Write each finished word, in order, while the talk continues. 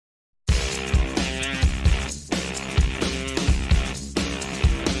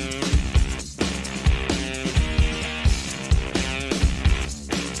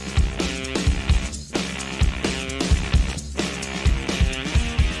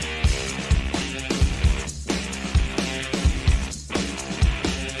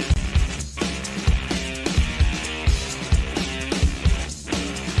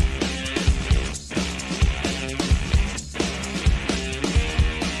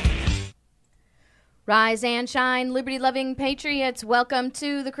Rise and shine, liberty-loving patriots. Welcome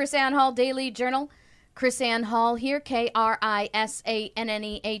to the KrisAnne Hall Daily Journal. KrisAnne Hall here,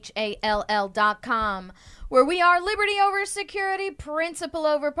 KrisAnnehall.com, where we are liberty over security, principle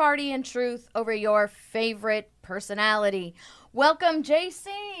over party, and truth over your favorite personality. Welcome,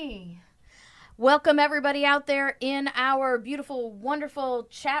 JC. Welcome, everybody out there in our beautiful, wonderful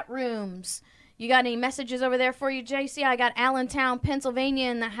chat rooms. You got any messages over there for you, JC? I got Allentown,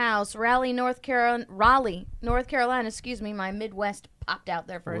 Pennsylvania in the house. Raleigh, North Carolina. Excuse me, my Midwest popped out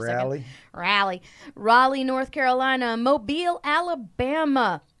there for a second. Raleigh, North Carolina. Mobile,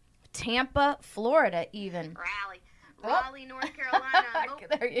 Alabama. Tampa, Florida, even. Raleigh, North Carolina.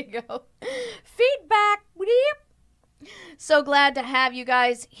 There you go. Feedback. So glad to have you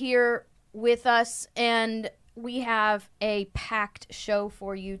guys here with us, and we have a packed show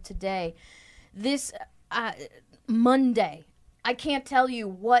for you today. This Monday, I can't tell you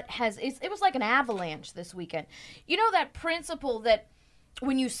what it was like an avalanche this weekend. You know that principle that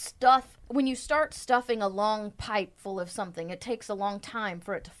when you start stuffing a long pipe full of something, it takes a long time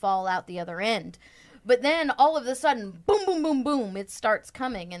for it to fall out the other end. But then all of a sudden, boom, boom, boom, boom, it starts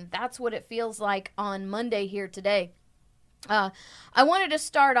coming. And that's what it feels like on Monday here today. I wanted to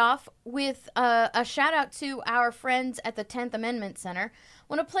start off with a shout out to our friends at the 10th Amendment Center.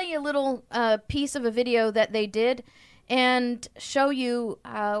 I want to play you a little piece of a video that they did and show you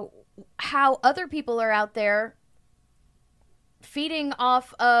how other people are out there feeding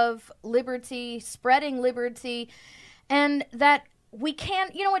off of liberty, spreading liberty, and that we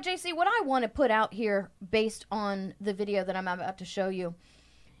can't, you know what, JC, what I want to put out here based on the video that I'm about to show you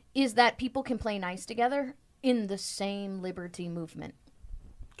is that people can play nice together in the same liberty movement.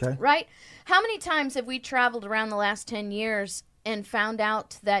 Okay. Right? How many times have we traveled around the last 10 years and found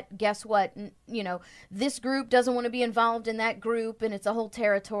out that, guess what, you know, this group doesn't want to be involved in that group, and it's a whole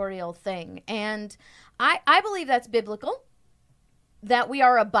territorial thing. And I believe that's biblical, that we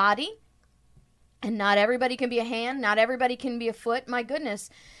are a body, and not everybody can be a hand, not everybody can be a foot. My goodness.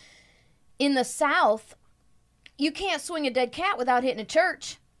 In the South, you can't swing a dead cat without hitting a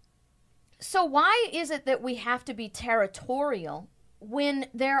church. So why is it that we have to be territorial when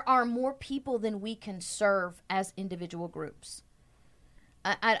there are more people than we can serve as individual groups?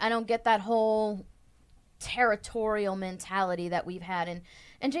 I don't get that whole territorial mentality that we've had.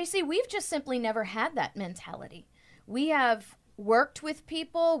 And JC, we've just simply never had that mentality. We have worked with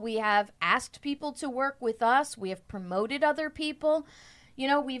people. We have asked people to work with us. We have promoted other people. You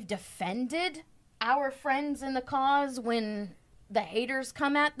know, we've defended our friends in the cause when the haters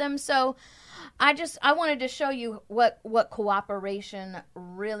come at them. So I wanted to show you what cooperation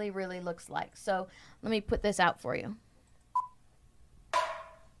really, really looks like. So let me put this out for you.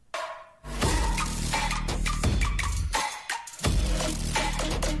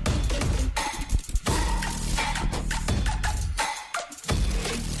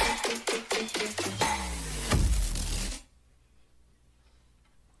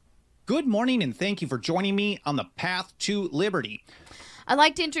 Good morning, and thank you for joining me on the path to liberty. I'd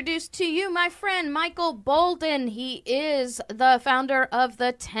like to introduce to you my friend Michael Boldin. He is the founder of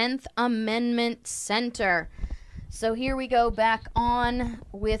the 10th Amendment Center. So here we go back on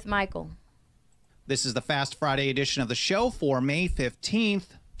with Michael. This is the Fast Friday edition of the show for May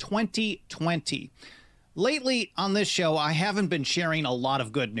 15th, 2020. Lately on this show, I haven't been sharing a lot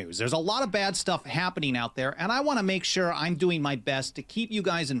of good news. There's a lot of bad stuff happening out there, and I want to make sure I'm doing my best to keep you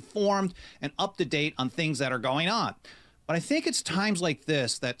guys informed and up to date on things that are going on. But I think it's times like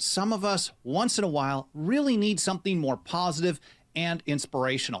this that some of us, once in a while, really need something more positive and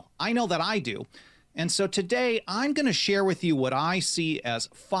inspirational. I know that I do. And so today, I'm going to share with you what I see as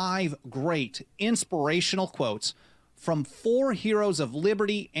 5 great inspirational quotes from 4 heroes of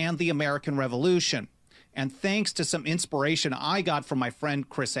liberty and the American Revolution. And thanks to some inspiration I got from my friend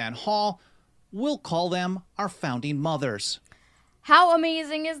KrisAnne Hall, we'll call them our founding mothers. How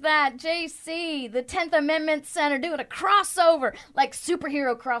amazing is that? JC, the 10th Amendment Center doing a crossover, like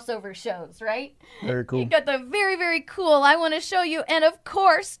superhero crossover shows, right? Very cool. You got the very, very cool. I want to show you. And of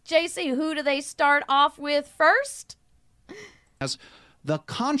course, JC, who do they start off with first? As the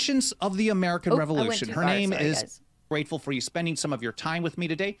conscience of the American Revolution. Her name is grateful for you spending some of your time with me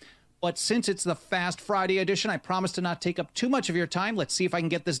today. But since it's the Fast Friday edition, I promise to not take up too much of your time. Let's see if I can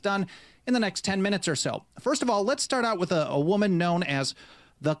get this done in the next 10 minutes or so. First of all, let's start out with a woman known as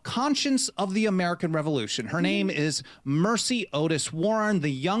the conscience of the American Revolution. Her name is Mercy Otis Warren,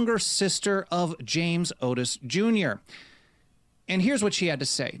 the younger sister of James Otis Jr. And here's what she had to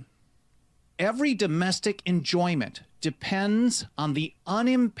say. Every domestic enjoyment depends on the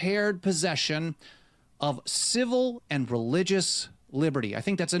unimpaired possession of civil and religious liberty. I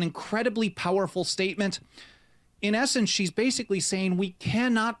think that's an incredibly powerful statement. In essence, she's basically saying we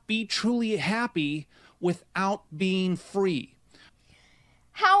cannot be truly happy without being free.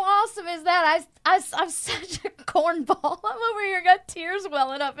 How awesome is that? I'm such a cornball. I'm over here, got tears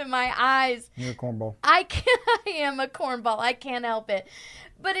welling up in my eyes. You're a cornball. I am a cornball. I can't help it.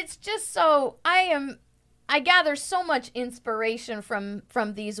 But it's just so, I gather so much inspiration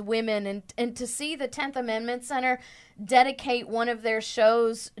from these women, and to see the 10th Amendment Center dedicate one of their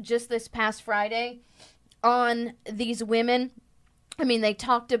shows just this past Friday on these women. I mean, they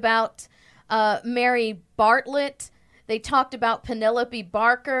talked about Mary Bartlett. They talked about Penelope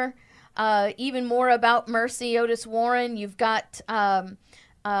Barker, even more about Mercy Otis Warren. You've got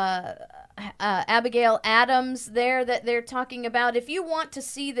Abigail Adams there that they're talking about. If you want to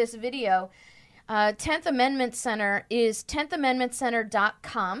see this video, 10th Amendment Center is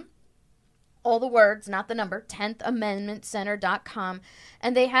 10thamendmentcenter.com. All the words, not the number, 10thamendmentcenter.com.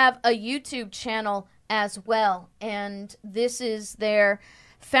 And they have a YouTube channel as well. And this is their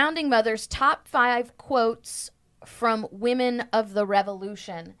Founding Mothers Top 5 Quotes from Women of the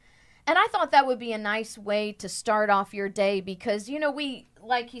Revolution. And I thought that would be a nice way to start off your day because, you know, we,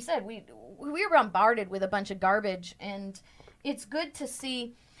 like he said, we were bombarded with a bunch of garbage. And it's good to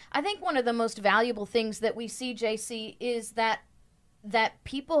see. I think one of the most valuable things that we see, JC, is that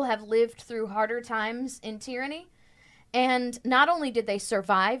people have lived through harder times in tyranny. And not only did they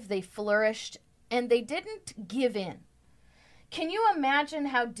survive, they flourished, and they didn't give in. Can you imagine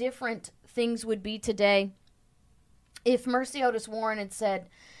how different things would be today if Mercy Otis Warren had said,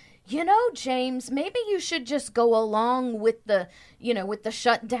 you know, James, maybe you should just go along with the, you know, with the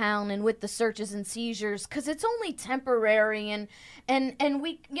shutdown and with the searches and seizures because it's only temporary and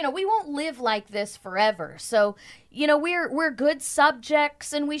we, you know, we won't live like this forever. So, you know, we're good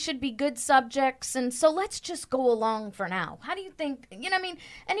subjects and we should be good subjects. And so let's just go along for now. How do you think, you know, I mean,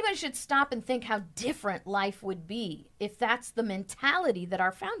 anybody should stop and think how different life would be if that's the mentality that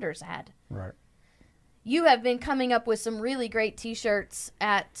our founders had. Right. You have been coming up with some really great T-shirts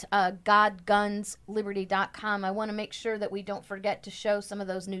at GodGunsLiberty.com. I want to make sure that we don't forget to show some of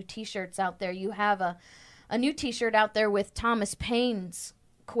those new T-shirts out there. You have a new T-shirt out there with Thomas Paine's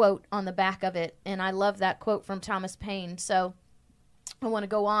quote on the back of it, and I love that quote from Thomas Paine. So I want to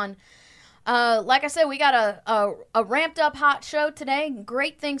go on. Like I said, we got a ramped-up hot show today.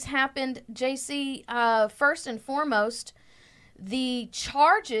 Great things happened. JC, first and foremost, the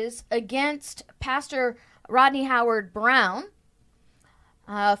charges against Pastor Rodney Howard-Browne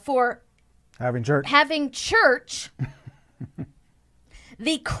for having church,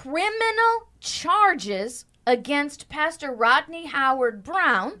 the criminal charges against Pastor Rodney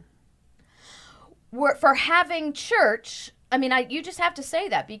Howard-Browne were for having church. I mean, you just have to say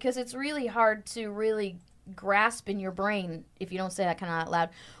that because it's really hard to really grasp in your brain if you don't say that kind of out loud.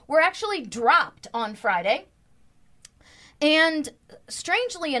 Were actually dropped on Friday. And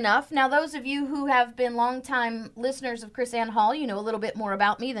strangely enough, now those of you who have been longtime listeners of Chris Ann Hall, you know a little bit more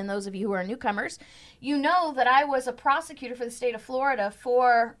about me than those of you who are newcomers. You know that I was a prosecutor for the state of Florida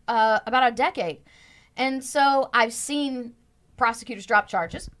for about a decade. And so I've seen prosecutors drop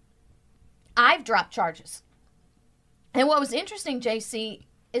charges. I've dropped charges. And what was interesting, JC,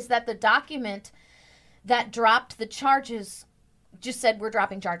 is that the document that dropped the charges just said we're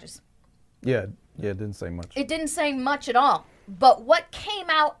dropping charges. Yeah, it didn't say much. It didn't say much at all. But what came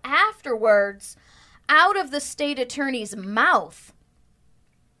out afterwards, out of the state attorney's mouth,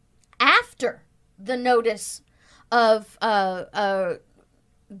 after the notice of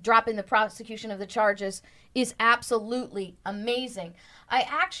dropping the prosecution of the charges, is absolutely amazing. I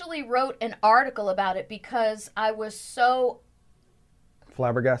actually wrote an article about it because I was so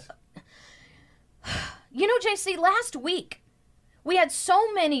flabbergasted. You know, JC, last week, we had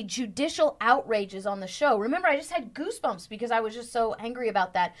so many judicial outrages on the show. Remember, I just had goosebumps because I was just so angry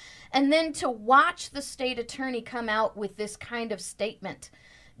about that. And then to watch the state attorney come out with this kind of statement,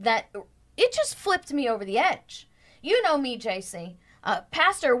 that it just flipped me over the edge. You know me, JC.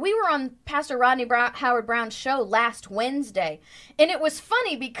 Pastor, we were on Pastor Rodney Howard-Browne's show last Wednesday. And it was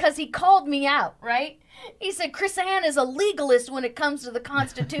funny because he called me out, right? He said, Chris Ann is a legalist when it comes to the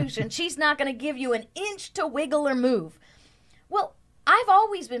Constitution. She's not going to give you an inch to wiggle or move. Well, I've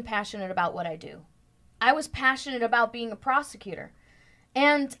always been passionate about what I do. I was passionate about being a prosecutor.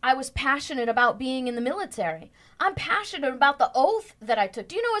 And I was passionate about being in the military. I'm passionate about the oath that I took.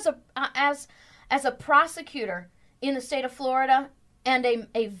 Do you know, as a prosecutor in the state of Florida and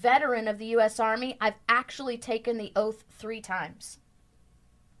a veteran of the U.S. Army, I've actually taken the oath 3 times.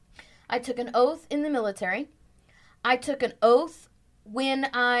 I took an oath in the military. I took an oath when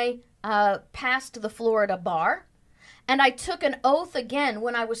I passed the Florida bar. And I took an oath again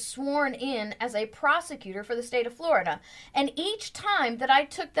when I was sworn in as a prosecutor for the state of Florida. And each time that I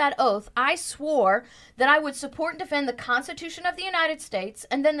took that oath, I swore that I would support and defend the Constitution of the United States,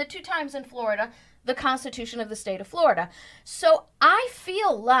 and then the 2 times in Florida, the Constitution of the state of Florida. So I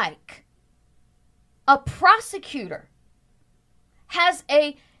feel like a prosecutor has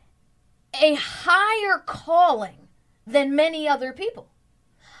a higher calling than many other people.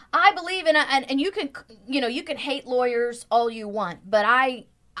 I believe in, and you can hate lawyers all you want, but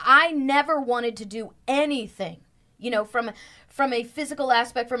I never wanted to do anything, from a physical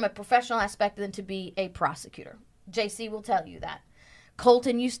aspect, from a professional aspect, than to be a prosecutor. JC will tell you that.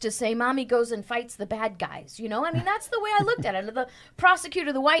 Colton used to say, Mommy goes and fights the bad guys. That's the way I looked at it. The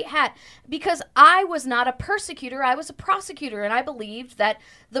prosecutor, the white hat, because I was not a persecutor. I was a prosecutor. And I believed that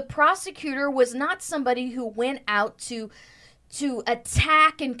the prosecutor was not somebody who went out to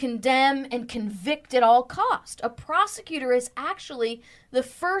attack and condemn and convict at all cost. A prosecutor is actually the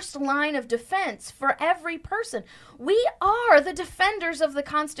first line of defense for every person. We are the defenders of the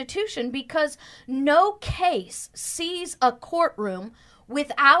Constitution because no case sees a courtroom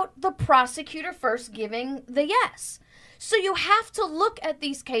without the prosecutor first giving the yes. So you have to look at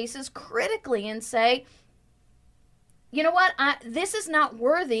these cases critically and say, you know what, this is not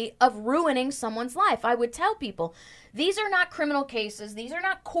worthy of ruining someone's life. I would tell people, these are not criminal cases. These are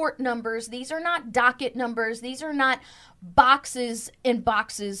not court numbers. These are not docket numbers. These are not boxes and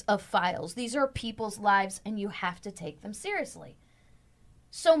boxes of files. These are people's lives, and you have to take them seriously.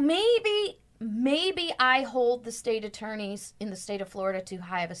 So maybe I hold the state attorneys in the state of Florida too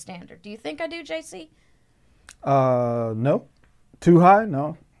high of a standard. Do you think I do, JC? No. Too high?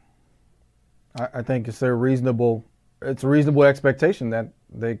 No. I think it's a reasonable expectation that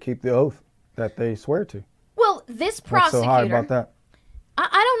they keep the oath that they swear to. Well, this prosecutor... What's so high about that? I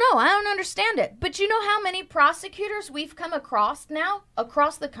don't know. I don't understand it. But you know how many prosecutors we've come across now,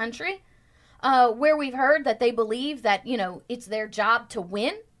 across the country, where we've heard that they believe that, it's their job to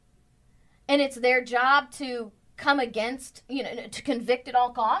win, and it's their job to come against, to convict at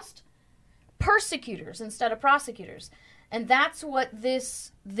all cost? Persecutors instead of prosecutors. And that's what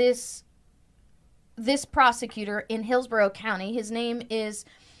this prosecutor in Hillsborough County, his name is,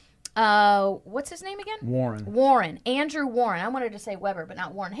 what's his name again? Warren. Andrew Warren. I wanted to say Weber, but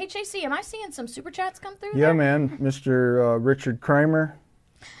not Warren. Hey, JC, am I seeing some super chats come through Yeah, there? man. Mr. Richard Kramer.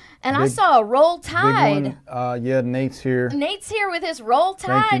 And I saw a Roll Tide. Yeah, Nate's here. Nate's here with his Roll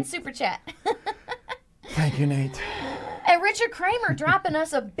Tide super chat. Thank you, Nate. And Richard Kramer dropping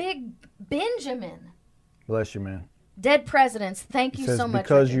us a big Benjamin. Bless you, man. Dead presidents. Thank you so much.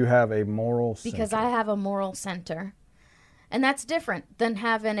 Because Richard. you have a moral center. Because I have a moral center. And that's different than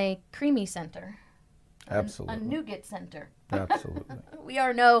having a creamy center. Absolutely. A nougat center. Absolutely. We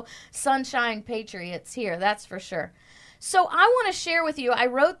are no sunshine patriots here, that's for sure. So I want to share with you, I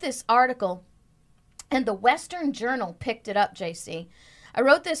wrote this article, and the Western Journal picked it up, JC. I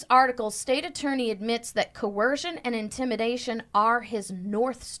wrote this article, State Attorney admits that coercion and intimidation are his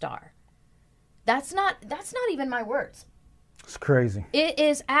North Star. That's not even my words. It's crazy. It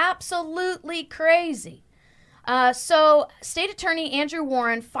is absolutely crazy. So, State Attorney Andrew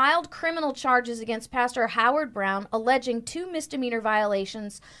Warren filed criminal charges against Pastor Howard Brown, alleging 2 misdemeanor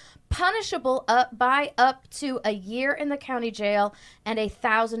violations, punishable by up to a year in the county jail and a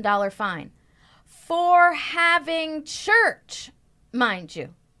 $1,000 fine for having church, mind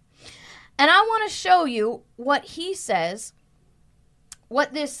you. And I want to show you what he says,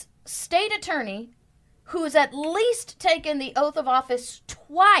 what this state attorney, who has at least taken the oath of office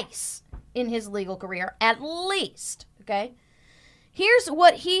twice in his legal career, at least, okay? Here's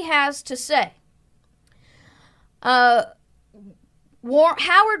what he has to say.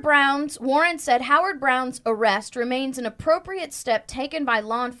 Warren said Howard Brown's arrest remains an appropriate step taken by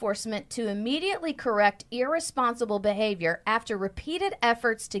law enforcement to immediately correct irresponsible behavior after repeated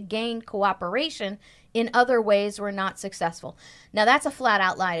efforts to gain cooperation in other ways were not successful. Now, that's a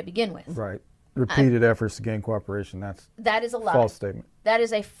flat-out lie to begin with. Right. Repeated efforts to gain cooperation. That is a lie. False statement. That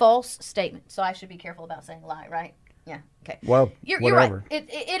is a false statement. So I should be careful about saying lie, right? Yeah. Okay. Well, you're whatever. right.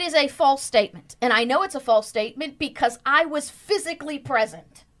 It is a false statement. And I know it's a false statement because I was physically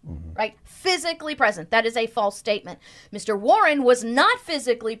present. Mm-hmm. Right? Physically present. That is a false statement. Mr. Warren was not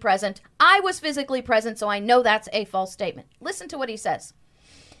physically present. I was physically present, so I know that's a false statement. Listen to what he says.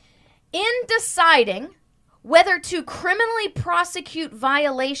 In deciding whether to criminally prosecute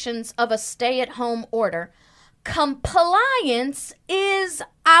violations of a stay-at-home order, compliance is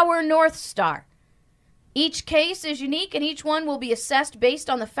our North Star. Each case is unique, and each one will be assessed based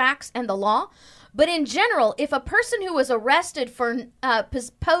on the facts and the law. But in general, if a person who was arrested for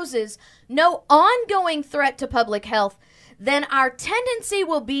poses no ongoing threat to public health, then our tendency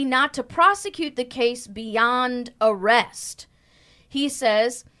will be not to prosecute the case beyond arrest. He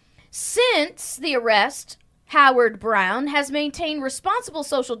says, since the arrest, Howard Brown has maintained responsible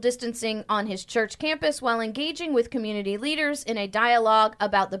social distancing on his church campus while engaging with community leaders in a dialogue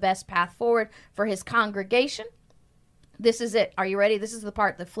about the best path forward for his congregation. This is it. Are you ready? This is the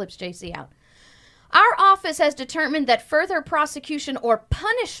part that flips JC out. Our office has determined that further prosecution or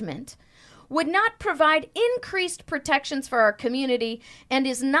punishment would not provide increased protections for our community and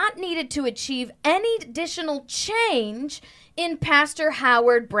is not needed to achieve any additional change in Pastor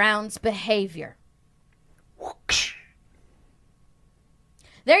Howard Brown's behavior.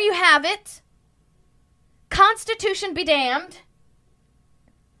 There you have it. Constitution be damned.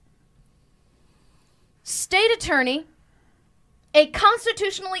 State attorney, a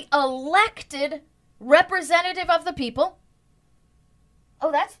constitutionally elected representative of the people.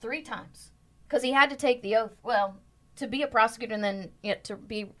 Oh, that's 3 times. Because he had to take the oath, well, to be a prosecutor and then to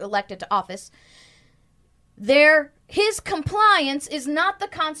be elected to office. His compliance is not the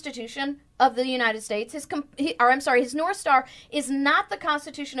Constitution of the United States. His North Star is not the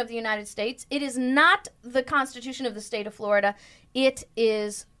Constitution of the United States. It is not the Constitution of the state of Florida. It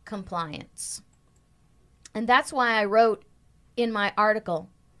is compliance. And that's why I wrote in my article,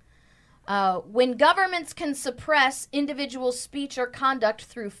 when governments can suppress individual speech or conduct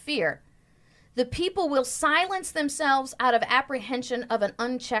through fear, the people will silence themselves out of apprehension of an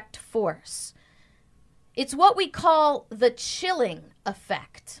unchecked force. It's what we call the chilling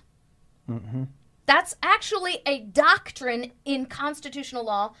effect. Mm-hmm. That's actually a doctrine in constitutional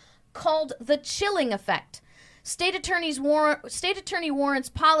law called the chilling effect. State Attorney Warren's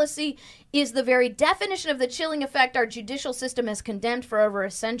policy is the very definition of the chilling effect our judicial system has condemned for over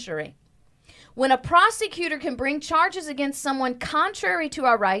a century. When a prosecutor can bring charges against someone contrary to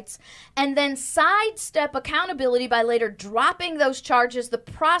our rights and then sidestep accountability by later dropping those charges, the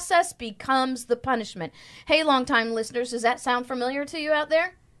process becomes the punishment. Hey, longtime listeners, does that sound familiar to you out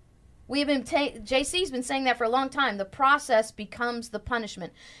there? JC's been saying that for a long time. The process becomes the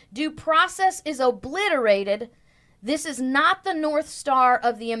punishment. Due process is obliterated. This is not the North Star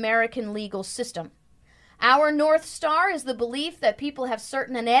of the American legal system. Our North Star is the belief that people have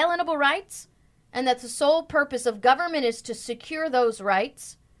certain inalienable rights and that the sole purpose of government is to secure those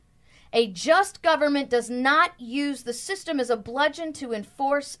rights. A just government does not use the system as a bludgeon to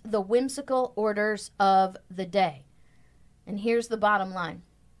enforce the whimsical orders of the day. And here's the bottom line.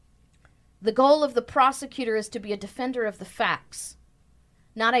 The goal of the prosecutor is to be a defender of the facts,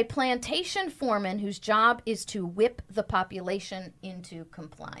 not a plantation foreman whose job is to whip the population into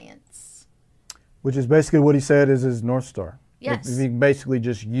compliance. Which is basically what he said is his North Star. Yes. If he basically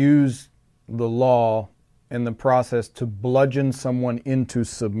just used the law and the process to bludgeon someone into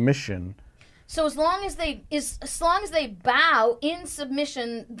submission. So as long as they bow in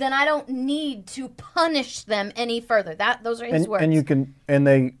submission, then I don't need to punish them any further. Those are his words.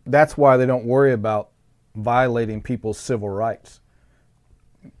 And that's why they don't worry about violating people's civil rights.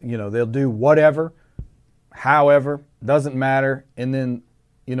 You know, they'll do whatever, however, doesn't matter, and then,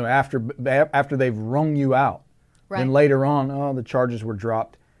 you know, after they've wrung you out, right. Then later on, the charges were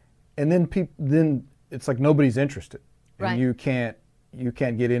dropped. And then it's like nobody's interested. Right. And you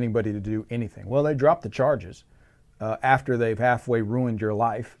can't get anybody to do anything. Well, they dropped the charges after they've halfway ruined your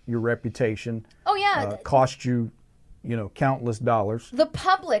life, your reputation. Oh, yeah. Cost you, countless dollars. The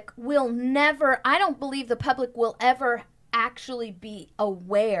public will never, I don't believe the public will ever actually be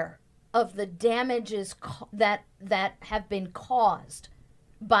aware of the damages that have been caused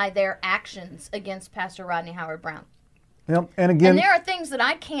by their actions against Pastor Rodney Howard Brown. Yep. And again, there are things that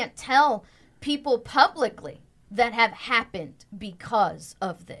I can't tell people publicly that have happened because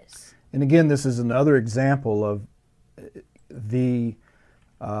of this. And again, this is another example of the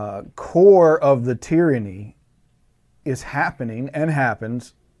core of the tyranny is happening and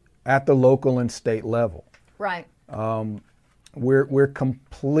happens at the local and state level. Right. We're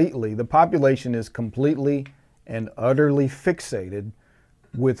completely, the population is completely and utterly fixated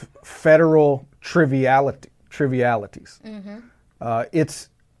with federal trivialities. Mm-hmm. It's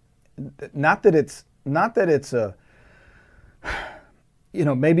not that it's a,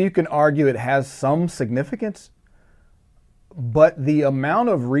 maybe you can argue it has some significance, but the amount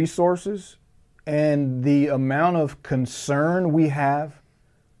of resources and the amount of concern we have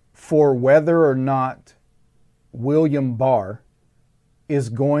for whether or not William Barr is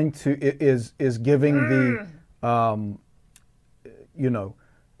giving the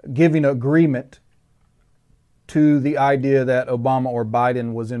giving agreement to the idea that Obama or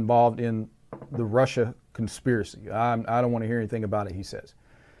Biden was involved in the Russia conspiracy. I don't want to hear anything about it, he says.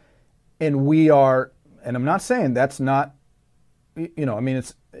 And we are, and I'm not saying that's not, I mean,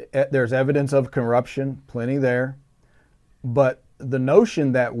 there's evidence of corruption, plenty there. But the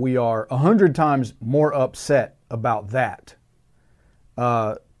notion that we are 100 times more upset about that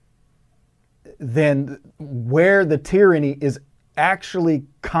than where the tyranny is actually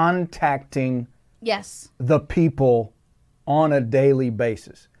contacting the people on a daily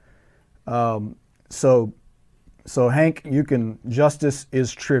basis. So Hank, justice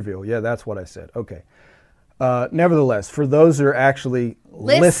is trivial. Yeah, that's what I said. Okay. Nevertheless, for those who are actually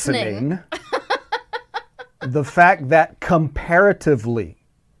listening the fact that comparatively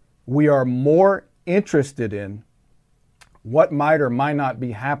we are more interested in what might or might not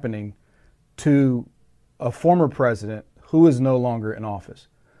be happening to a former president who is no longer in office,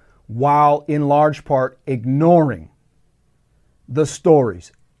 while in large part ignoring the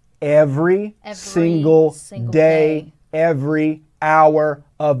stories every single day, every hour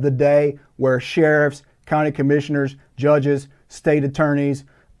of the day, where sheriffs, county commissioners, judges, state attorneys,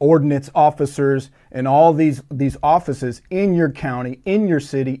 ordinance officers, and all these offices in your county, in your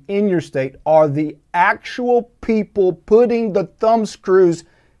city, in your state are the actual people putting the thumb screws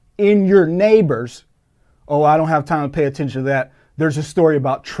in your neighbors. Oh, I don't have time to pay attention to that. There's a story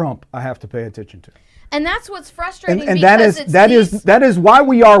about Trump I have to pay attention to. And that's what's frustrating. And that is why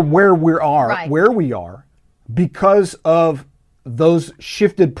we are where we are, right. Where we are, because of those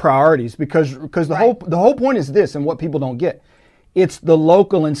shifted priorities. Because the whole point is this, and what people don't get, it's the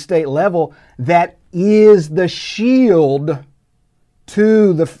local and state level that is the shield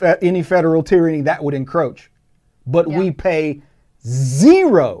to any federal tyranny that would encroach. But we pay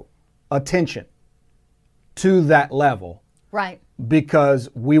zero attention to that level, right? Because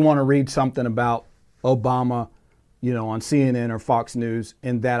we want to read something about Obama, on CNN or Fox News,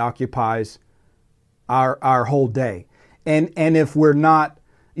 and that occupies our whole day. And if we're not,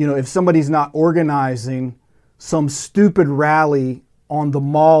 if somebody's not organizing some stupid rally on the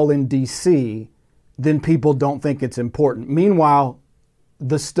mall in D.C., then people don't think it's important. Meanwhile,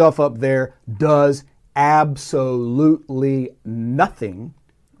 the stuff up there does absolutely nothing.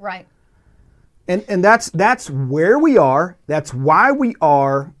 Right. And that's where we are. That's why we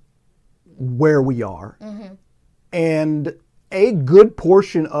are where we are. Mm-hmm. And a good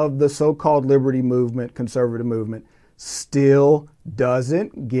portion of the so-called liberty movement, conservative movement, still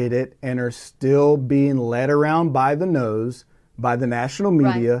doesn't get it and are still being led around by the nose by the national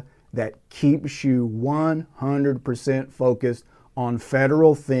media that keeps you 100% focused on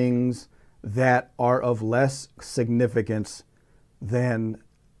federal things that are of less significance than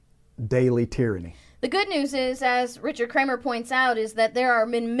daily tyranny. The good news is, as Richard Kramer points out, is that there are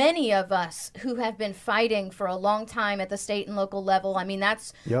many of us who have been fighting for a long time at the state and local level. I mean,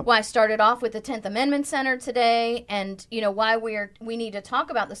 that's why I started off with the 10th Amendment Center today, and why we need to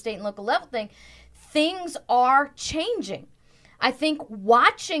talk about the state and local level thing. Things are changing. I think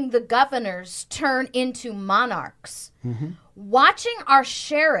watching the governors turn into monarchs, watching our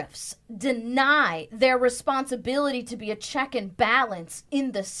sheriffs deny their responsibility to be a check and balance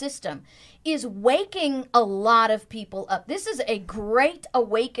in the system is waking a lot of people up. This is a great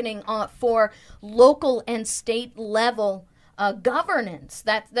awakening for local and state level governance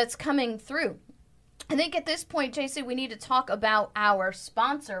that's coming through. I think at this point, JC, we need to talk about our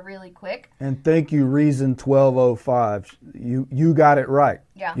sponsor really quick. And thank you, Reason 1205. You got it right.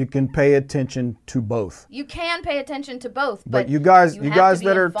 Yeah. You can pay attention to both. You can pay attention to both, but you guys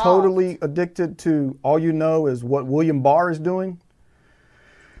that are totally addicted to all you know is what William Barr is doing,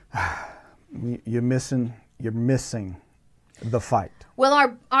 you're missing the fight.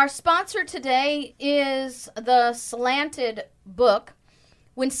 Well, our sponsor today is the Slanted book.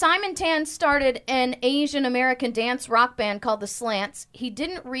 When Simon Tan started an Asian American dance rock band called the Slants, he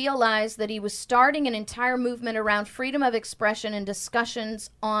didn't realize that he was starting an entire movement around freedom of expression and discussions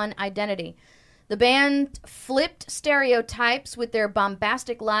on identity. The band flipped stereotypes with their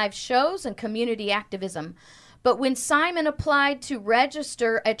bombastic live shows and community activism. But when Simon applied to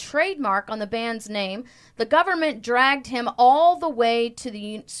register a trademark on the band's name, the government dragged him all the way to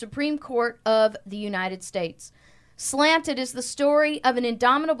the Supreme Court of the United States. Slanted is the story of an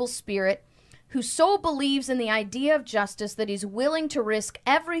indomitable spirit who so believes in the idea of justice that he's willing to risk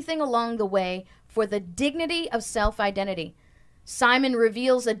everything along the way for the dignity of self-identity. Simon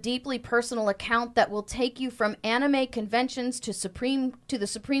reveals a deeply personal account that will take you from anime conventions to the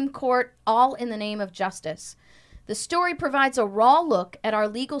Supreme Court, all in the name of justice. The story provides a raw look at our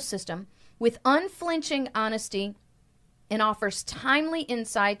legal system with unflinching honesty and offers timely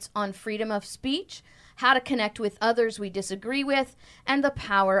insights on freedom of speech, how to connect with others we disagree with, and the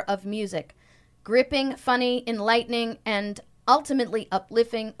power of music. Gripping, funny, enlightening, and ultimately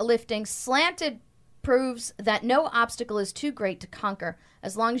uplifting. Slanted proves that no obstacle is too great to conquer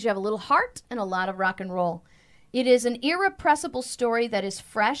as long as you have a little heart and a lot of rock and roll. It is an irrepressible story that is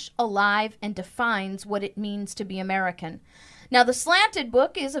fresh, alive, and defines what it means to be American. Now, the Slanted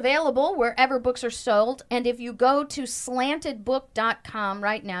book is available wherever books are sold, and if you go to slantedbook.com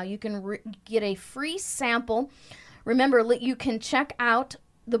right now, you can get a free sample. Remember, you can check out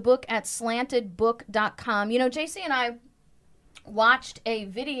the book at slantedbook.com. You know, JC and I watched a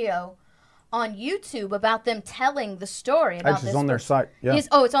video on YouTube about them telling the story about Actually, this it's on their book. site. Yeah. It's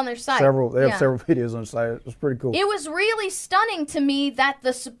on their site. They have several videos on the site. It was pretty cool. It was really stunning to me that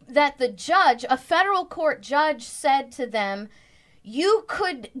the judge, a federal court judge, said to them, you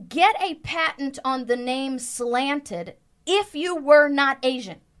could get a patent on the name Slanted if you were not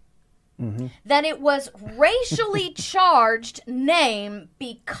Asian. Mm-hmm. That it was racially charged name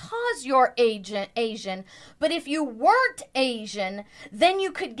because you're Asian, but if you weren't Asian, then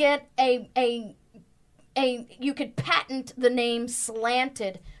you could get you could patent the name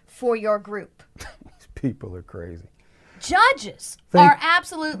Slanted for your group. These people are crazy. Judges are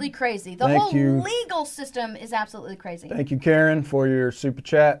absolutely crazy. The whole legal system is absolutely crazy. Thank you, Karen, for your super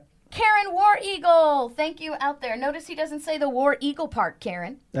chat. Karen War Eagle, thank you out there. Notice he doesn't say the War Eagle part,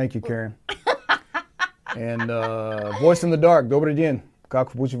 Karen. Thank you, Karen. And Voice in the Dark, Dobry din.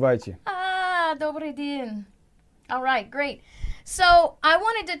 Как поживаете? Dobry din. All right, great. So I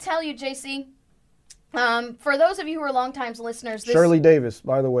wanted to tell you, JC, for those of you who are longtime listeners. Shirley Davis,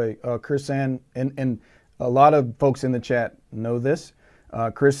 by the way, Chris Ann, and a lot of folks in the chat know this.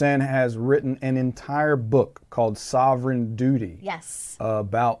 Chris Ann has written an entire book called Sovereign Duty. Yes.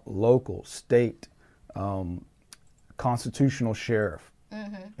 About local, state, constitutional sheriff,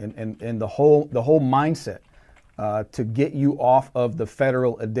 and the whole mindset to get you off of the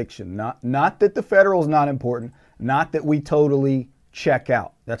federal addiction. Not that the federal is not important, not that we totally check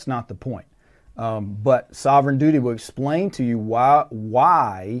out. That's not the point. But Sovereign Duty will explain to you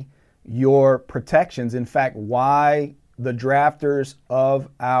why your protections, in fact, why the drafters of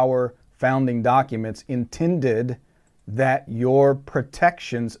our founding documents intended that your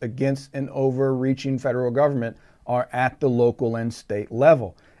protections against an overreaching federal government are at the local and state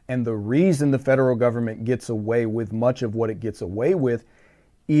level. And the reason the federal government gets away with much of what it gets away with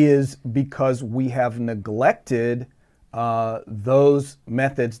is because we have neglected those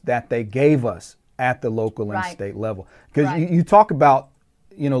methods that they gave us at the local and state level. Because you talk about,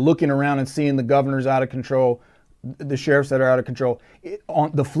 looking around and seeing the governors out of control, the sheriffs that are out of control. On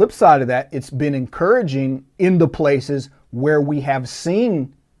the flip side of that, it's been encouraging in the places where we have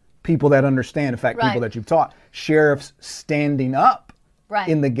seen people that understand, in fact, people that you've taught, sheriffs standing up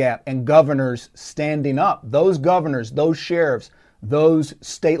in the gap and governors standing up. Those governors, those sheriffs, those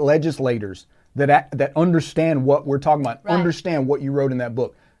state legislators that understand what we're talking about, understand what you wrote in that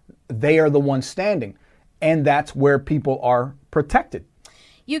book. They are the ones standing. And that's where people are protected.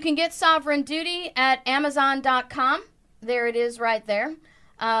 You can get Sovereign Duty at Amazon.com. There it is right there.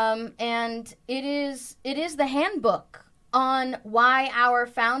 And it is the handbook on why our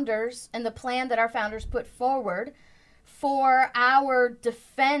founders and the plan that our founders put forward for our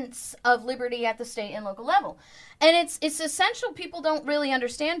defense of liberty at the state and local level. And it's essential. People don't really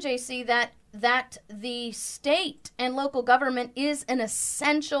understand, JC, that the state and local government is an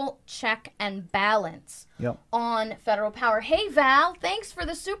essential check and balance on federal power. Hey, Val, thanks for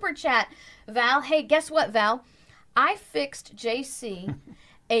the super chat. Val, hey, guess what, Val? I fixed JC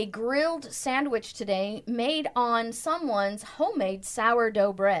a grilled sandwich today made on someone's homemade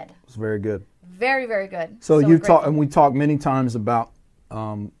sourdough bread. It's very good. Very, very good. So you've talked, and we talked many times about,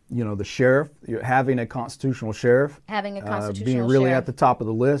 the sheriff, having a constitutional sheriff. Having a constitutional being really sheriff. at the top of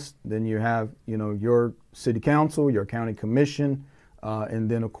the list. Then you have, your city council, your county commission, and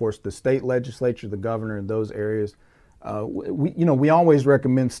then, of course, the state legislature, the governor in those areas. We always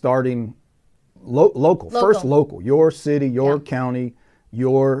recommend starting local. First local. Your city, your county,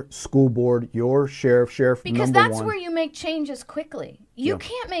 your school board, your sheriff because number that's one. where you make changes quickly. You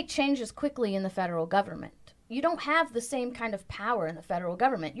can't make changes quickly in the federal government. You don't have the same kind of power in the federal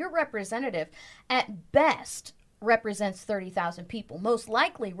government. Your representative, at best, represents 30,000 people. Most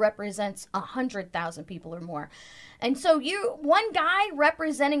likely represents 100,000 people or more. And so one guy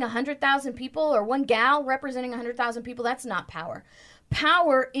representing 100,000 people or one gal representing 100,000 people, that's not power.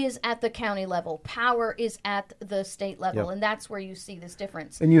 Power is at the county level. Power is at the state level. And that's where you see this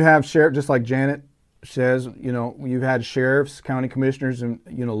difference. And you have sheriff, just like Janet says, you've had sheriffs, county commissioners, and,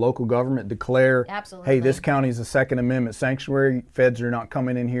 local government declare, hey, this county is a Second Amendment sanctuary. Feds are not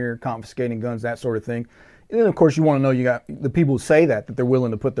coming in here, confiscating guns, that sort of thing. And then, of course, you want to know you got the people who say that they're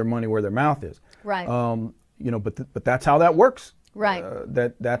willing to put their money where their mouth is. Right. But that's how that works. Right.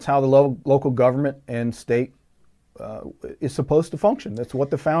 That's how the local government and state is supposed to function. That's what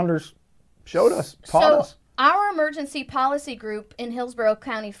the founders showed us, taught us. Our emergency policy group in Hillsborough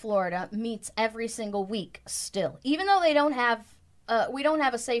County, Florida, meets every single week still. Even though they don't have, we don't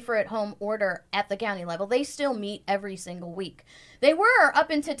have a safer at home order at the county level, they still meet every single week. They were, up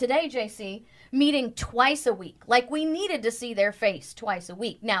until today, JC, meeting twice a week. Like, we needed to see their face twice a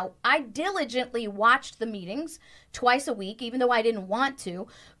week. Now, I diligently watched the meetings twice a week, even though I didn't want to,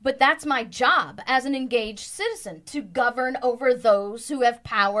 but that's my job as an engaged citizen, to govern over those who have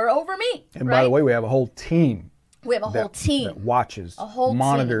power over me. And by the way, we have a whole team. We have a whole team that watches, a whole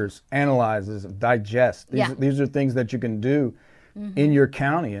monitors, analyzes, digests. These are things that you can do in your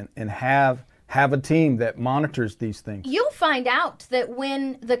county and have a team that monitors these things. You'll find out that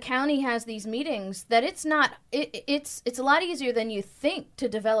when the county has these meetings, that it's a lot easier than you think to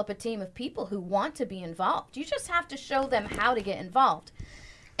develop a team of people who want to be involved. You just have to show them how to get involved.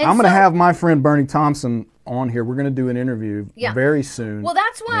 And I'm going to have my friend Bernie Thompson on here. We're going to do an interview very soon. Well,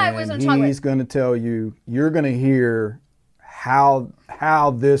 that's why I was going to talk about. He's going to tell you. You're going to hear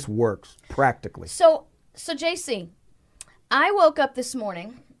how this works practically. So JC, I woke up this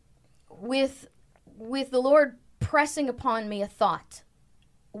morning with the Lord pressing upon me a thought,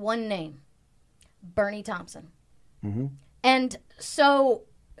 one name, Bernie Thompson. Mm-hmm. And so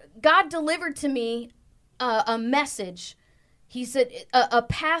God delivered to me a message. He said a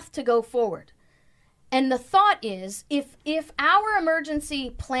path to go forward. And the thought is, if our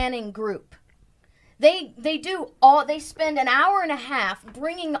emergency planning group, they spend an hour and a half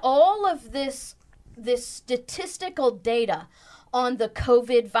bringing all of this statistical data on the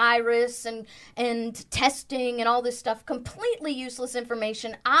COVID virus and testing and all this stuff, completely useless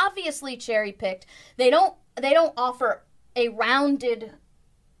information, obviously cherry-picked. They don't offer a rounded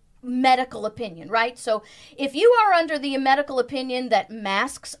medical opinion, right? So if you are under the medical opinion that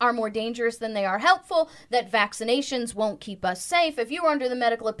masks are more dangerous than they are helpful, that vaccinations won't keep us safe, if you are under the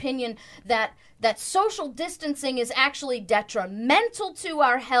medical opinion that social distancing is actually detrimental to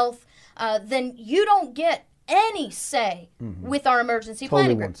our health, then you don't get any say with our emergency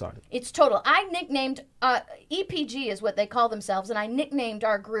planning group. One-sided. It's total. I nicknamed, EPG is what they call themselves, and I nicknamed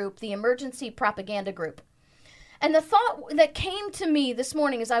our group the Emergency Propaganda Group. And the thought that came to me this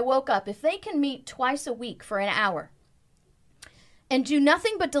morning as I woke up, if they can meet twice a week for an hour and do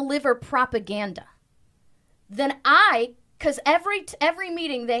nothing but deliver propaganda, then because every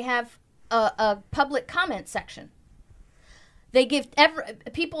meeting they have a public comment section. They give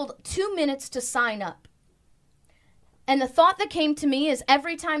people 2 minutes to sign up. And the thought that came to me is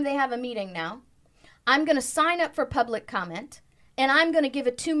every time they have a meeting now, I'm going to sign up for public comment, and I'm going to give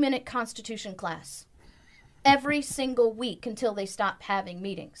a 2-minute Constitution class every single week until they stop having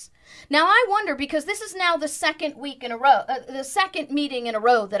meetings. Now, I wonder, because this is now the second week in a row, the second meeting in a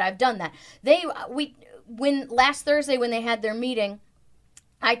row that I've done that. Last Thursday when they had their meeting,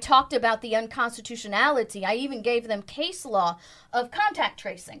 I talked about the unconstitutionality. I even gave them case law of contact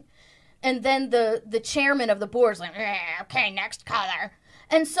tracing. And then the chairman of the board is like, okay, next caller.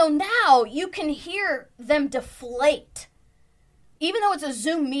 And so now you can hear them deflate. Even though it's a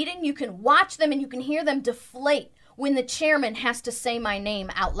Zoom meeting, you can watch them and you can hear them deflate when the chairman has to say my name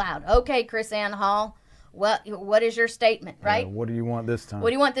out loud. Okay, KrisAnne Hall, what is your statement, right? What do you want this time? What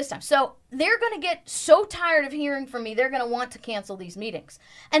do you want this time? So they're going to get so tired of hearing from me, they're going to want to cancel these meetings.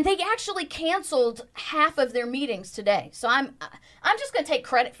 And they actually canceled half of their meetings today. So I'm just going to take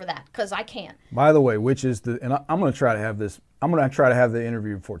credit for that because I can. By the way, and I'm going to try to have this. I'm going to try to have the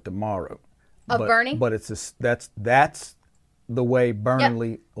interview for tomorrow. Bernie? But that's the way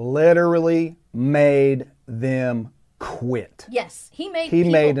Bernie literally made them quit. Yes, he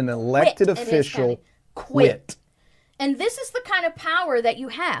made an elected official quit. And this is the kind of power that you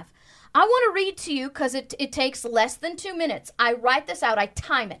have. I want to read to you because it takes less than 2 minutes. I write this out. I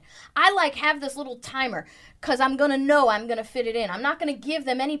time it. I have this little timer because I'm going to know I'm going to fit it in. I'm not going to give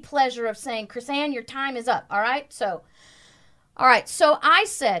them any pleasure of saying, KrisAnne, your time is up. All right. So I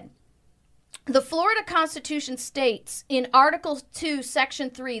said, the Florida Constitution states in Article 2, Section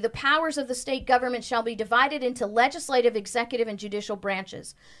 3, the powers of the state government shall be divided into legislative, executive, and judicial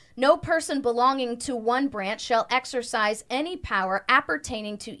branches. No person belonging to one branch shall exercise any power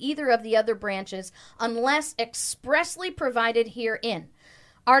appertaining to either of the other branches unless expressly provided herein.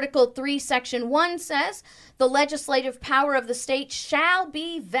 Article 3, Section 1 says, the legislative power of the state shall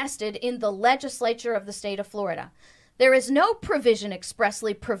be vested in the legislature of the state of Florida. There is no provision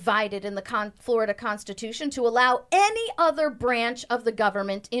expressly provided in the Florida Constitution to allow any other branch of the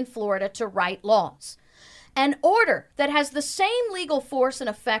government in Florida to write laws. An order that has the same legal force and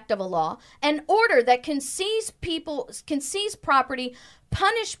effect of a law, an order that can seize property,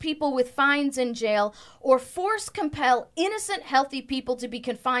 punish people with fines and jail, or compel innocent, healthy people to be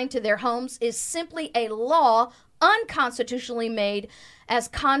confined to their homes is simply a law unconstitutionally made as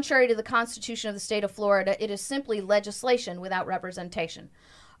contrary to the Constitution of the state of Florida. It is simply legislation without representation.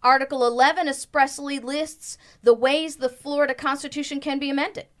 Article 11 expressly lists the ways the Florida Constitution can be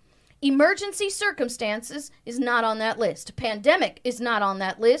amended. Emergency circumstances is not on that list. Pandemic is not on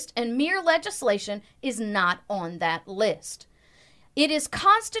that list, and mere legislation is not on that list. It is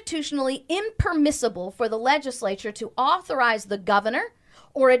constitutionally impermissible for the legislature to authorize the governor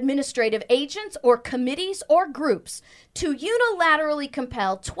or administrative agents or committees or groups to unilaterally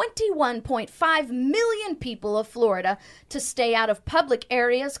compel 21.5 million people of Florida to stay out of public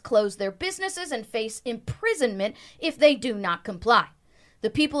areas, close their businesses, and face imprisonment if they do not comply. The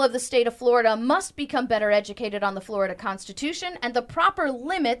people of the state of Florida must become better educated on the Florida Constitution and the proper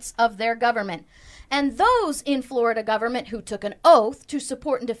limits of their government. And those in Florida government who took an oath to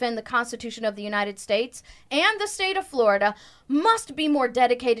support and defend the Constitution of the United States and the state of Florida must be more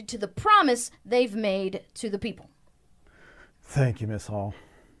dedicated to the promise they've made to the people. Thank you, Ms. Hall.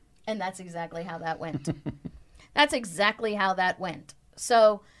 And that's exactly how that went. That's exactly how that went.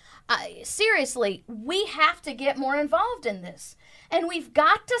 So, seriously, we have to get more involved in this. And we've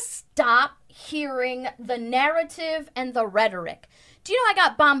got to stop hearing the narrative and the rhetoric. Do you know I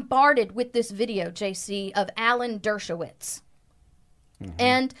got bombarded with this video, JC, of Alan Dershowitz? Mm-hmm.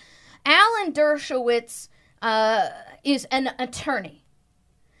 And Alan Dershowitz is an attorney.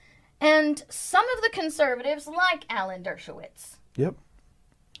 And some of the conservatives like Alan Dershowitz. Yep.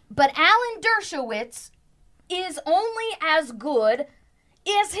 But Alan Dershowitz is only as good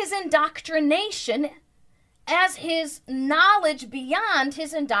as his indoctrination, as his knowledge beyond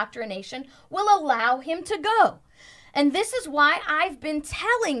his indoctrination will allow him to go. And this is why I've been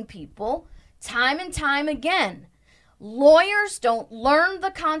telling people time and time again, lawyers don't learn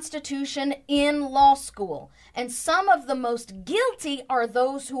the Constitution in law school. And some of the most guilty are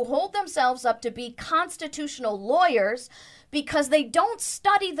those who hold themselves up to be constitutional lawyers because they don't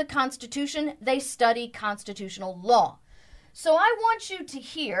study the Constitution, they study constitutional law. So I want you to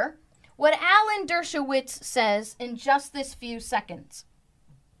hear what Alan Dershowitz says in just this few seconds.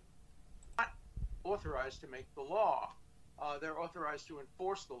 Authorized to make the law. They're authorized to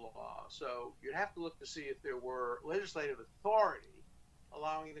enforce the law. So you'd have to look to see if there were legislative authority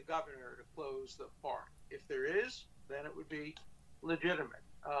allowing the governor to close the park. If there is, then it would be legitimate.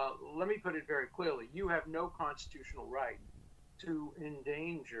 Let me put it very clearly. You have no constitutional right to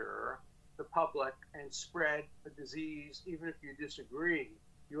endanger the public and spread a disease, even if you disagree.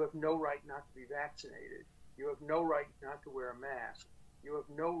 You have no right not to be vaccinated. You have no right not to wear a mask. You have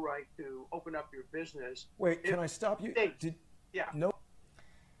no right to open up your business. Wait, can I stop you? Yeah. No.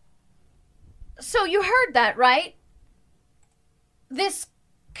 So you heard that, right? This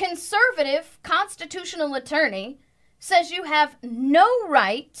conservative constitutional attorney says you have no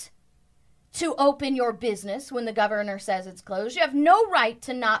right to open your business when the governor says it's closed. You have no right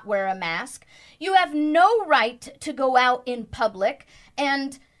to not wear a mask. You have no right to go out in public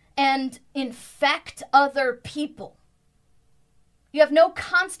and infect other people. You have no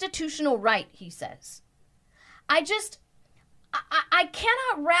constitutional right, he says. I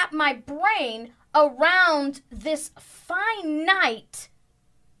cannot wrap my brain around this finite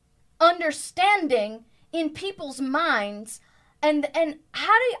understanding in people's minds. And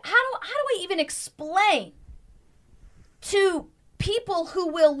how do I even explain to people who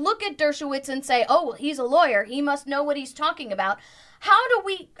will look at Dershowitz and say, oh, well, he's a lawyer, he must know what he's talking about. How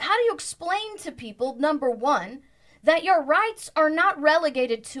do you explain to people, number one, that your rights are not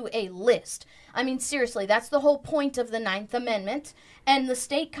relegated to a list? I mean, seriously, that's the whole point of the Ninth Amendment. And the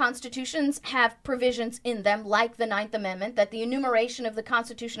state constitutions have provisions in them, like the Ninth Amendment, that the enumeration of the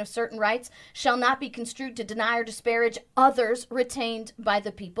Constitution of certain rights shall not be construed to deny or disparage others retained by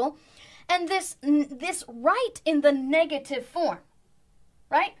the people. And this right in the negative form,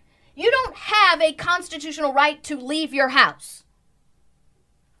 right? You don't have a constitutional right to leave your house.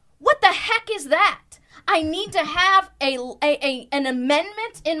 What the heck is that? I need to have an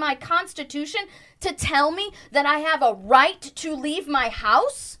amendment in my Constitution to tell me that I have a right to leave my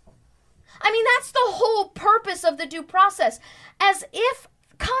house? I mean, that's the whole purpose of the due process. As if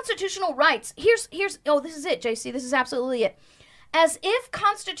constitutional rights, this is it, JC, this is absolutely it. As if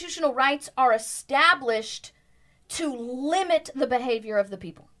constitutional rights are established to limit the behavior of the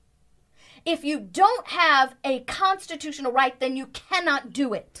people. If you don't have a constitutional right, then you cannot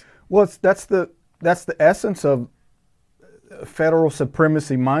do it. Well, that's the essence of federal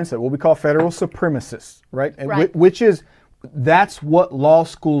supremacy mindset, what we call federal supremacists, right? And Right. which is, that's what law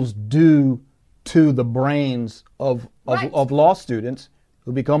schools do to the brains of Right. law students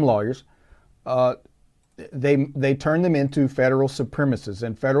who become lawyers. They turn them into federal supremacists,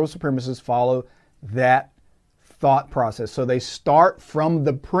 and federal supremacists follow that thought process. So they start from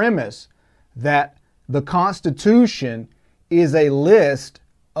the premise that the Constitution is a list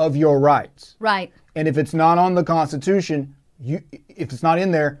of your rights. Right. And if it's not on the Constitution, if it's not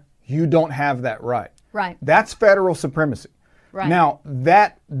in there, you don't have that right. Right. That's federal supremacy. Right. Now,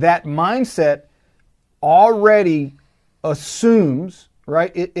 that mindset already assumes,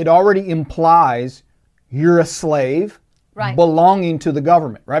 right? It already implies you're a slave Right. belonging to the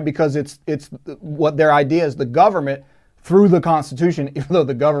government, right? Because it's what their idea is, the government through the Constitution, even though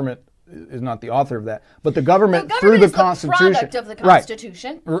the government is not the author of that, but the government, The through government the is the Constitution, product of the right?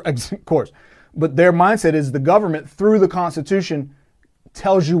 Constitution. Of course, but their mindset is the government through the Constitution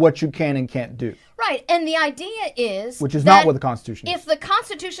tells you what you can and can't do, Right. And the idea is which is that not what the Constitution is. if the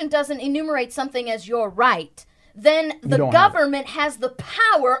Constitution doesn't enumerate something as your right, then the don't have it. government has the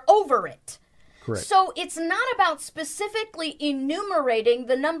power over it. Correct. So it's not about specifically enumerating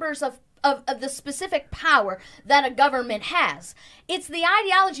the numbers of the specific power that a government has. It's the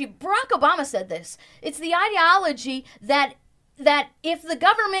ideology, Barack Obama said this, it's the ideology that if the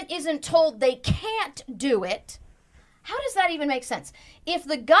government isn't told they can't do it, how does that even make sense? If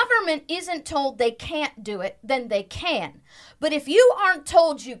the government isn't told they can't do it, then they can. But if you aren't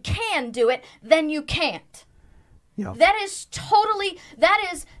told you can do it, then you can't. Yeah. That is totally, that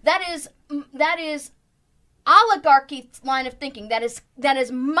is oligarchy line of thinking. That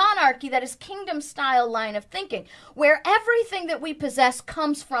is monarchy. That is kingdom style line of thinking, where everything that we possess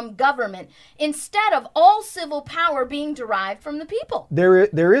comes from government instead of all civil power being derived from the people.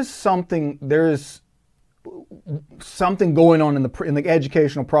 There is something going on in the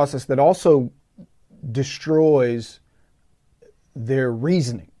educational process that also destroys their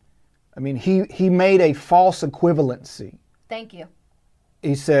reasoning. I mean, he made a false equivalency. Thank you.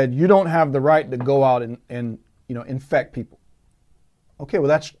 He said, you don't have the right to go out and infect people. Okay, well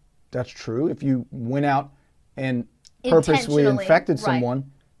that's true. If you went out and purposely Intentionally, infected right.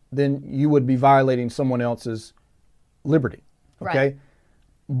 someone, then you would be violating someone else's liberty. Okay? Right.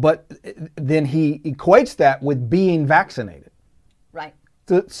 But then he equates that with being vaccinated. Right.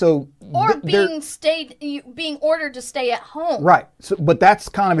 So Or there- being ordered to stay at home. right. So, but that's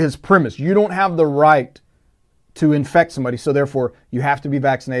kind of his premise. You don't have the right to infect somebody, so therefore you have to be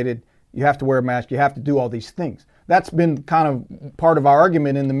vaccinated, you have to wear a mask, you have to do all these things. That's been kind of part of our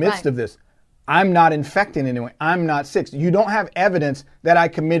argument in the midst Right. of this. I'm not infecting anyone. I'm not sick. You don't have evidence that I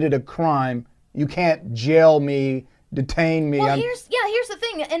committed a crime. You can't jail me, detain me. Well, here's the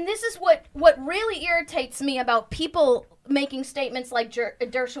thing, and this is what really irritates me about people making statements like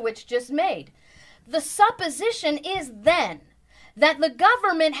Dershowitz just made. The supposition is then that the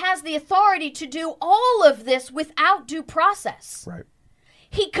government has the authority to do all of this without due process. Right.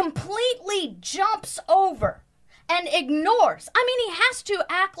 He completely jumps over and ignores. I mean, he has to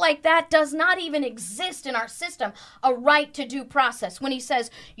act like that does not even exist in our system, a right to due process, when he says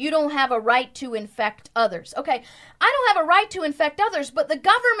you don't have a right to infect others. Okay, I don't have a right to infect others, but the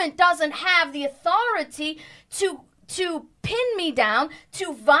government doesn't have the authority to pin me down,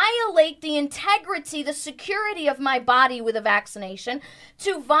 to violate the integrity, the security of my body with a vaccination,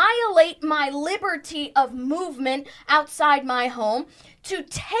 to violate my liberty of movement outside my home, to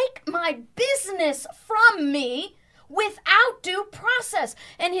take my business from me without due process.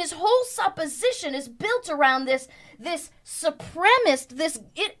 And his whole supposition is built around this supremacist,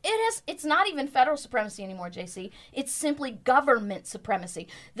 it's not even federal supremacy anymore, JC. It's simply government supremacy.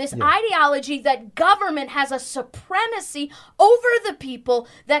 This ideology that government has a supremacy over the people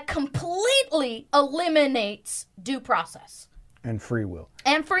that completely eliminates due process And free will.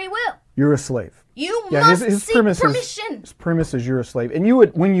 and free will. You're a slave. You must seek permission. His premise is you're a slave. And you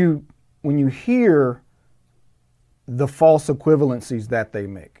would, when you hear the false equivalencies that they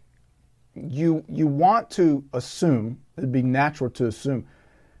make, you want to assume, it'd be natural to assume,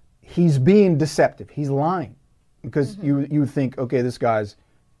 he's being deceptive. He's lying. Because you would think, okay, this guy's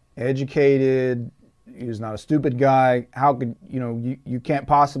educated, he's not a stupid guy. How could, you can't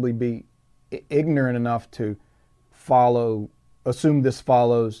possibly be ignorant enough to assume this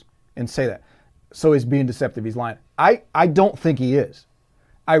follows and say that. So he's being deceptive, he's lying. I don't think he is.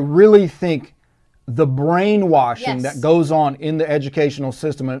 I really think the brainwashing Yes. that goes on in the educational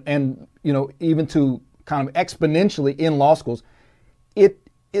system and even to kind of exponentially in law schools, it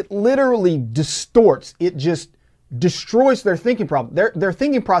literally distorts, it just destroys their thinking problem. Their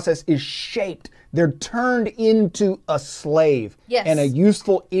thinking process is shaped They're turned into a slave Yes. and a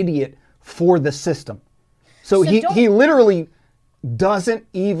useful idiot for the system. So So he literally doesn't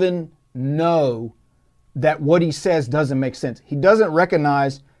even know that what he says doesn't make sense. He doesn't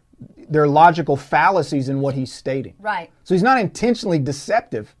recognize there are logical fallacies in what he's stating. Right. So he's not intentionally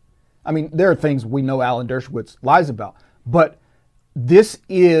deceptive. I mean, there are things we know Alan Dershowitz lies about, but this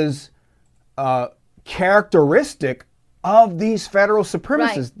is characteristic of these federal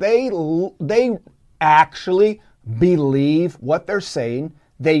supremacists. They actually believe what they're saying.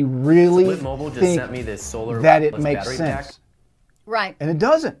 They really Split Mobile just think sent me this solar that it wireless makes battery sense. pack. Right. And it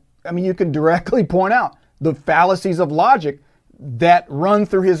doesn't. I mean, you can directly point out the fallacies of logic that run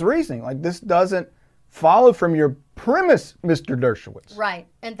through his reasoning. Like, this doesn't follow from your premise, Mr. Dershowitz. Right.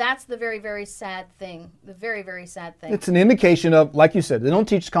 And that's the very, very sad thing. The very, very sad thing. It's an indication of, like you said, they don't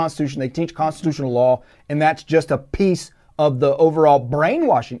teach the Constitution, they teach constitutional law, and that's just a piece of the overall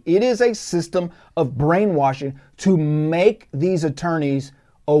brainwashing. It is a system of brainwashing to make these attorneys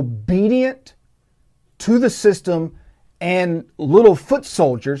obedient to the system and little foot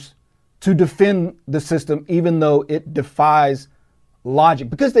soldiers to defend the system, even though it defies logic.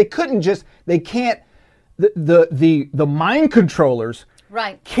 Because they can't, the mind controllers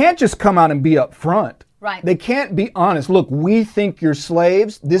Right. can't just come out and be upfront. Right. They can't be honest. Look, we think you're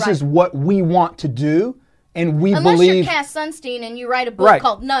slaves. This Right. is what we want to do. And we Unless believe. you're Cass Sunstein and you write a book Right.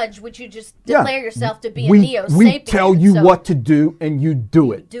 called Nudge, which you just Yeah. declare yourself to be a we neo-sapien. we tell you so- what to do and you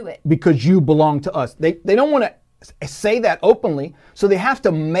do it. do it. Because you belong to us. They don't want to say that openly, so they have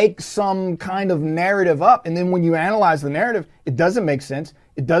to make some kind of narrative up. And then when you analyze the narrative, it doesn't make sense.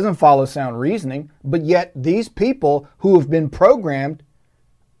 It doesn't follow sound reasoning. But yet these people who have been programmed,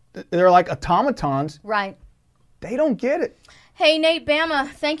 they're like automatons. Right. They don't get it. Hey, Nate Bama,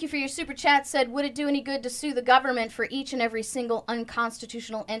 thank you for your super chat. Said, would it do any good to sue the government for each and every single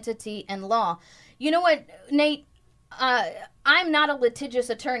unconstitutional entity and law? You know what, Nate? I'm not a litigious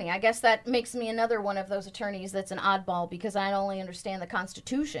attorney. I guess that makes me another one of those attorneys that's an oddball because I only understand the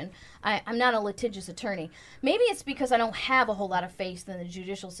Constitution. I'm not a litigious attorney. Maybe it's because I don't have a whole lot of faith in the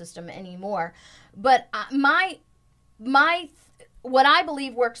judicial system anymore. But what I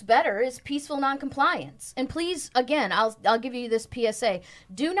believe works better is peaceful noncompliance. And please, again, I'll give you this PSA.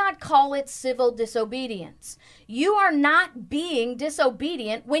 Do not call it civil disobedience. You are not being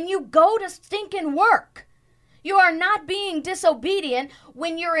disobedient when you go to stinking work. You are not being disobedient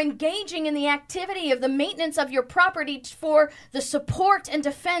when you're engaging in the activity of the maintenance of your property for the support and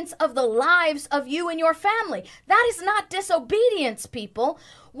defense of the lives of you and your family. That is not disobedience, people.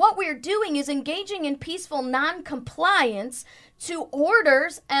 What we're doing is engaging in peaceful non-compliance to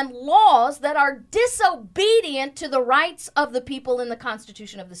orders and laws that are disobedient to the rights of the people in the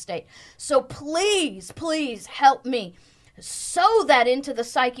Constitution of the state. So please, please help me sow that into the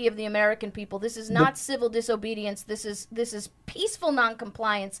psyche of the American people. This is not civil disobedience. This is peaceful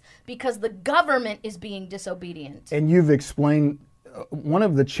noncompliance because the government is being disobedient. And you've explained one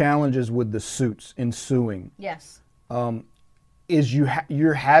of the challenges with the suits in suing Yes. is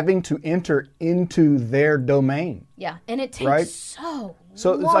you're having to enter into their domain. Yeah, and it takes Right? so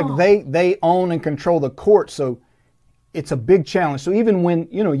So long. it's like they own and control the court. So it's a big challenge. So even when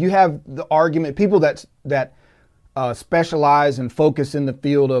you have the argument, people that specialize and focus in the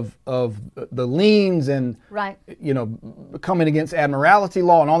field of the liens and Right. coming against admiralty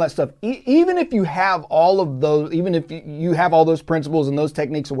law and all that stuff. Even if you have all of those, even if you have all those principles and those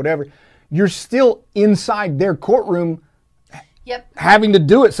techniques or whatever, you're still inside their courtroom Yep. having to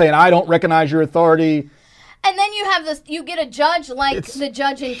do it, saying, I don't recognize your authority. And then you have this. You get a judge like It's the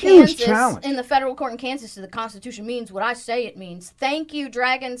judge in huge Kansas, challenge. in the federal court in Kansas. The Constitution means what I say it means. Thank you,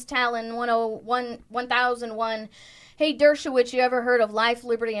 Dragons Talon 1001. Hey Dershowitz, you ever heard of life,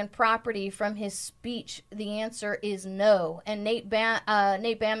 liberty, and property from his speech? The answer is no. And Nate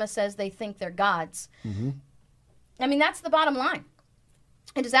Bama says they think they're gods. Mm-hmm. I mean, that's the bottom line.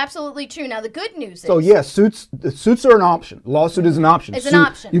 It is absolutely true. Now, the good news is... So yes, suits are an option. Lawsuit is an option. It's an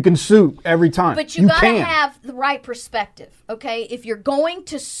option. You can sue every time. But you got to can. have the right perspective, okay? If you're going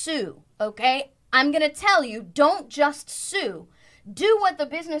to sue, okay, I'm going to tell you, don't just sue. Do what the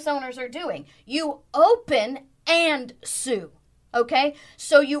business owners are doing. You open and sue, okay?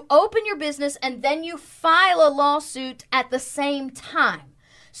 So you open your business and then you file a lawsuit at the same time,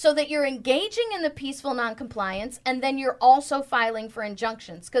 so that you're engaging in the peaceful noncompliance and then you're also filing for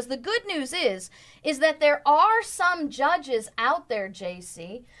injunctions. Because the good news is that there are some judges out there,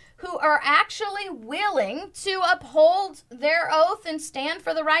 JC, who are actually willing to uphold their oath and stand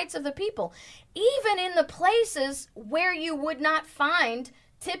for the rights of the people, even in the places where you would not find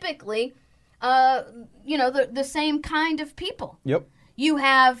typically, the same kind of people. Yep. you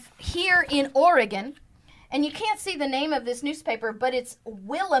have here in Oregon, and you can't see the name of this newspaper, but it's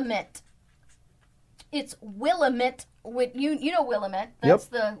Willamette. It's Willamette. You know Willamette. That's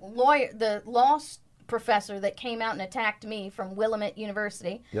the lawyer, the law professor that came out and attacked me from Willamette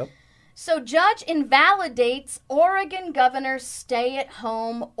University. Yep. So judge invalidates Oregon governor's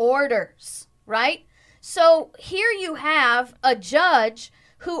stay-at-home orders, right? So here you have a judge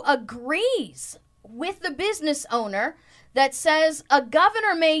who agrees with the business owner that says a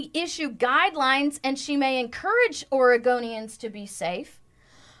governor may issue guidelines and she may encourage Oregonians to be safe,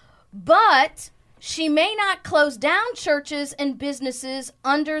 but she may not close down churches and businesses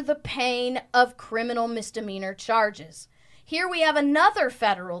under the pain of criminal misdemeanor charges. Here we have another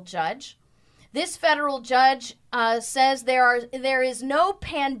federal judge. This federal judge says there is no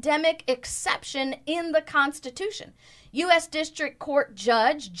pandemic exception in the Constitution. U.S. District Court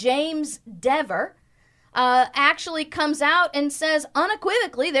Judge James Dever actually comes out and says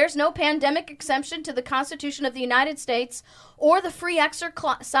unequivocally there's no pandemic exemption to the Constitution of the United States or the Free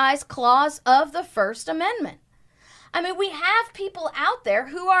Exercise Clause of the First Amendment. I mean, we have people out there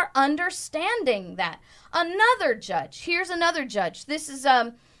who are understanding that. Another judge, here's another judge. This is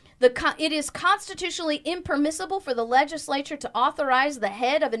it is constitutionally impermissible for the legislature to authorize the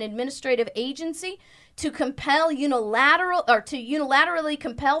head of an administrative agency to unilaterally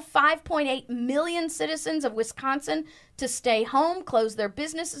compel 5.8 million citizens of Wisconsin to stay home, close their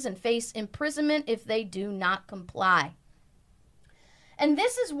businesses, and face imprisonment if they do not comply. And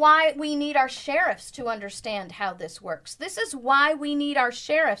this is why we need our sheriffs to understand how this works. This is why we need our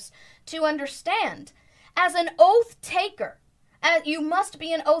sheriffs to understand. As an oath taker, you must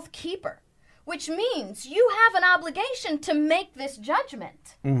be an oath keeper, which means you have an obligation to make this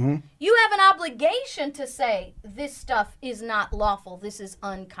judgment. Mm-hmm. You have an obligation to say this stuff is not lawful. This is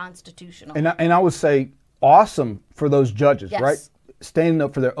unconstitutional. And I would say awesome for those judges, Yes. right? Standing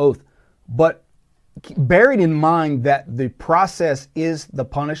up for their oath. But buried in mind that the process is the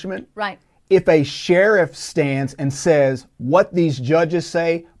punishment. Right. If a sheriff stands and says what these judges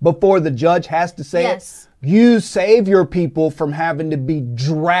say before the judge has to say Yes. it, you save your people from having to be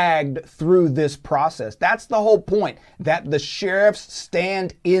dragged through this process. That's the whole point, that the sheriffs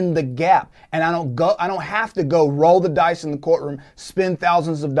stand in the gap. And I don't have to go roll the dice in the courtroom, spend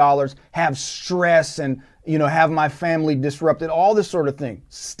thousands of dollars, have stress and, have my family disrupted, all this sort of thing.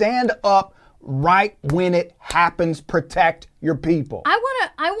 Stand up right when it happens, protect your people. I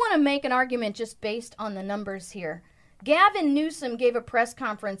want to make an argument just based on the numbers here. Gavin Newsom gave a press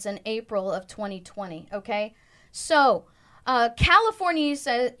conference in April of 2020, okay? So, California is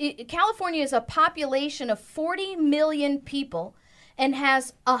a population of 40 million people and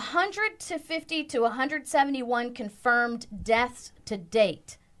has 150 to 171 confirmed deaths to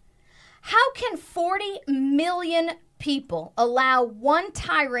date. How can 40 million people allow one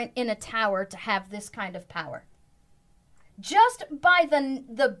tyrant in a tower to have this kind of power? Just by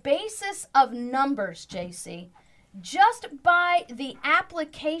the basis of numbers, JC, just by the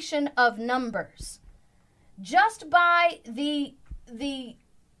application of numbers, just by the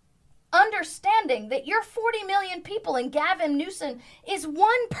understanding that you're 40 million people and Gavin Newsom is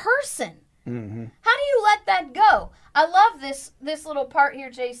one person. Mm-hmm. How do you let that go? I love this little part here,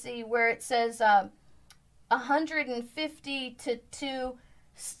 JC, where it says 150 to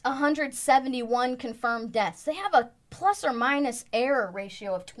 171 confirmed deaths. They have a plus or minus error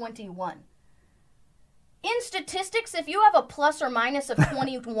ratio of 21. In statistics, if you have a plus or minus of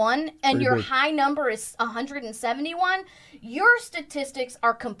 21 and your high number is 171, your statistics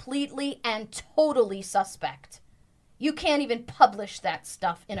are completely and totally suspect. You can't even publish that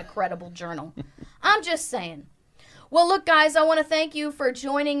stuff in a credible journal. I'm just saying. Well, look, guys, I want to thank you for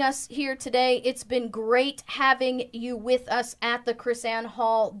joining us here today. It's been great having you with us at the KrisAnne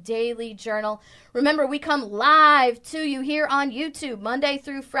Hall Daily Journal. Remember, we come live to you here on YouTube Monday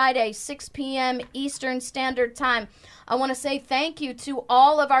through Friday, 6 p.m. Eastern Standard Time. I want to say thank you to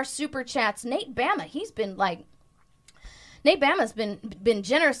all of our super chats. Nate Bama's been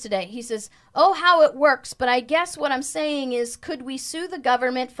generous today. He says, oh, how it works. But I guess what I'm saying is, could we sue the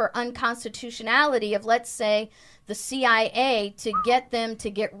government for unconstitutionality of, let's say, the CIA to get them to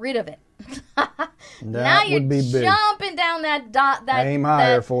get rid of it? Now you're jumping down that Aim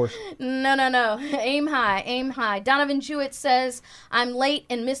high, Air Force. No. Aim high. Donovan Jewett says, I'm late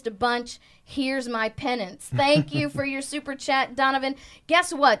and missed a bunch. Here's my penance. Thank you for your super chat, Donovan.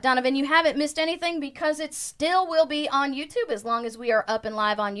 Guess what, Donovan? You haven't missed anything because it still will be on YouTube as long as we are up and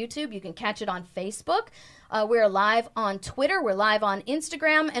live on YouTube. You can catch it on Facebook. We're live on Twitter. We're live on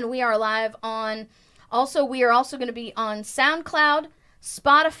Instagram. And we are live on... we are also going to be on SoundCloud,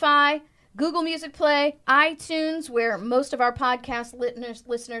 Spotify, Google Music Play, iTunes, where most of our podcast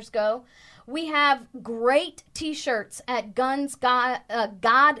listeners go. We have great T-shirts at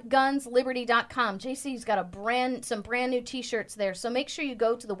GodGunsLiberty.com. JC's got some brand new T-shirts there, so make sure you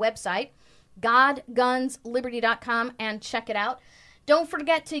go to the website, GodGunsLiberty.com, and check it out. Don't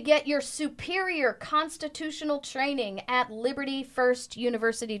forget to get your superior constitutional training at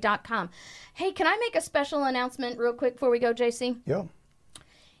LibertyFirstUniversity.com. Hey, can I make a special announcement real quick before we go, JC? Yeah.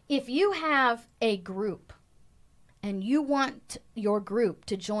 If you have a group and you want your group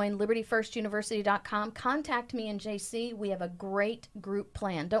to join LibertyFirstUniversity.com, contact me and JC. We have a great group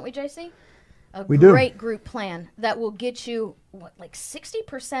plan. Don't we, JC? We do. Great group plan that will get you, like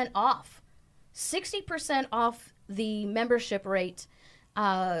 60% off. 60% off the membership rate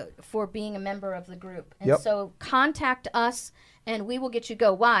for being a member of the group. And so contact us and we will get you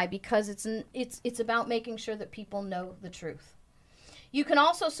go. Why? Because it's about making sure that people know the truth. You can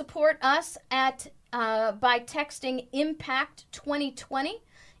also support us by texting IMPACT 2020,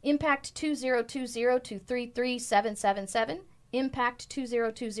 IMPACT 2020 to 33777, IMPACT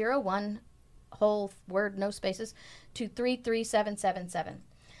 2020, one whole word, no spaces, to 33777.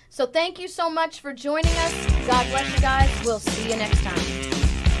 So thank you so much for joining us. God bless you guys. We'll see you next time.